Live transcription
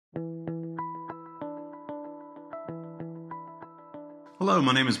Hello,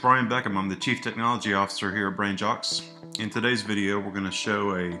 my name is Brian Beckham. I'm the Chief Technology Officer here at Brainjocks. In today's video, we're going to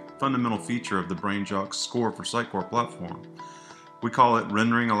show a fundamental feature of the Brainjocks SCORE for Sitecore platform. We call it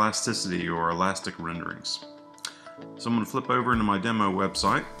rendering elasticity or elastic renderings. So I'm going to flip over into my demo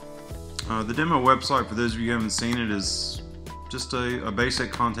website. The demo website, for those of you who haven't seen it, is just a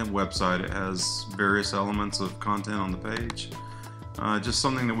basic content website. It has various elements of content on the page. Just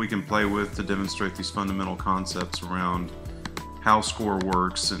something that we can play with to demonstrate these fundamental concepts around how SCORE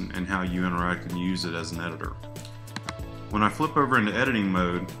works and how you interact and use it as an editor. When I flip over into editing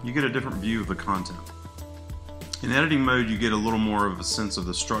mode, you get a different view of the content. In editing mode, you get a little more of a sense of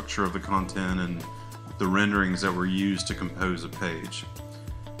the structure of the content and the renderings that were used to compose a page.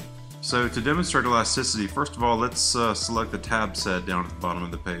 So to demonstrate elasticity, first of all, let's select the tab set down at the bottom of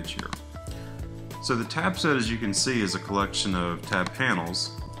the page here. So the tab set, as you can see, is a collection of tab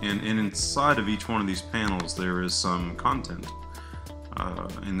panels, and inside of each one of these panels there is some content.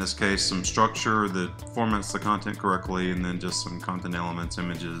 In this case, some structure that formats the content correctly, and then just some content elements,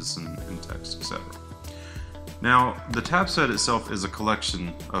 images, and text, etc. Now, the tab set itself is a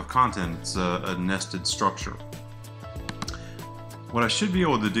collection of content. It's a nested structure. What I should be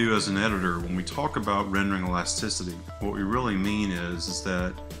able to do as an editor when we talk about rendering elasticity, what we really mean is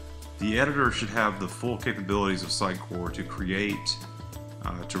that the editor should have the full capabilities of Sitecore to create,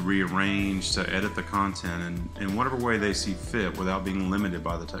 to rearrange, to edit the content in whatever way they see fit without being limited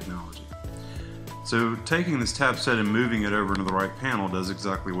by the technology. So taking this tab set and moving it over into the right panel does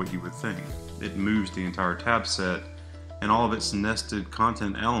exactly what you would think. It moves the entire tab set and all of its nested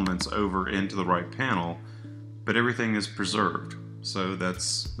content elements over into the right panel, but everything is preserved. So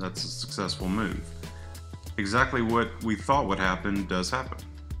that's a successful move. Exactly what we thought would happen does happen.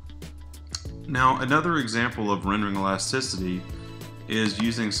 Now, another example of rendering elasticity is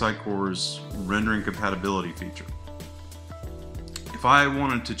using Sitecore's rendering compatibility feature. If I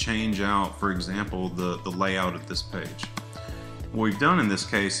wanted to change out, for example, the layout of this page, what we've done in this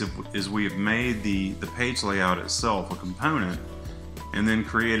case is we have made the page layout itself a component and then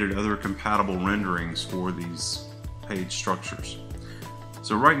created other compatible renderings for these page structures.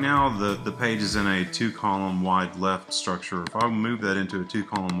 So right now the page is in a 2-column wide left structure. If I move that into a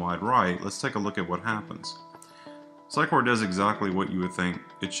 2-column wide right, let's take a look at what happens. Sitecore does exactly what you would think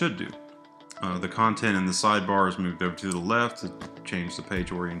it should do. The content in the sidebar is moved over to the left to change the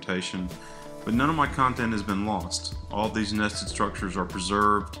page orientation, but none of my content has been lost. All of these nested structures are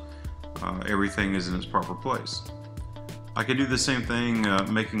preserved. Everything is in its proper place. I could do the same thing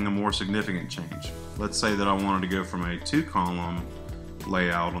making a more significant change. Let's say that I wanted to go from a 2-column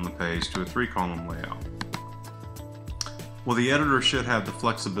layout on the page to a 3-column layout. Well, the editor should have the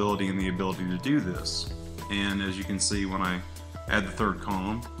flexibility and the ability to do this. And as you can see, when I add the 3rd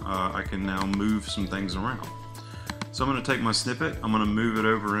column, I can now move some things around. So I'm going to take my snippet, I'm going to move it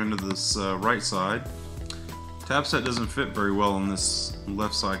over into this right side. Tab set doesn't fit very well on this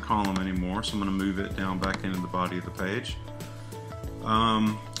left side column anymore, so I'm going to move it down back into the body of the page.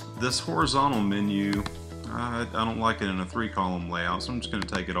 This horizontal menu, I don't like it in a 3-column layout, so I'm just going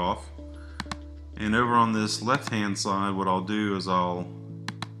to take it off. And over on this left-hand side, what I'll do is I'll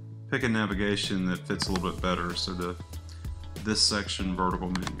pick a navigation that fits a little bit better, so this section vertical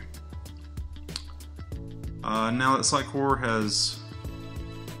menu. Now that Sitecore has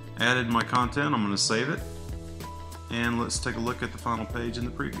added my content, I'm going to save it, and let's take a look at the final page in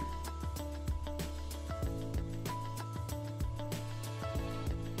the preview.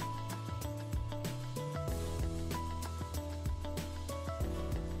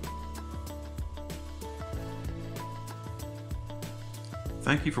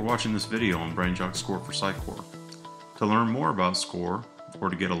 Thank you for watching this video on Brainjocks SCORE for Sitecore. To learn more about SCORE, or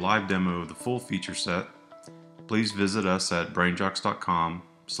to get a live demo of the full feature set, please visit us at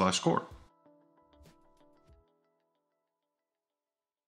brainjocks.com/score.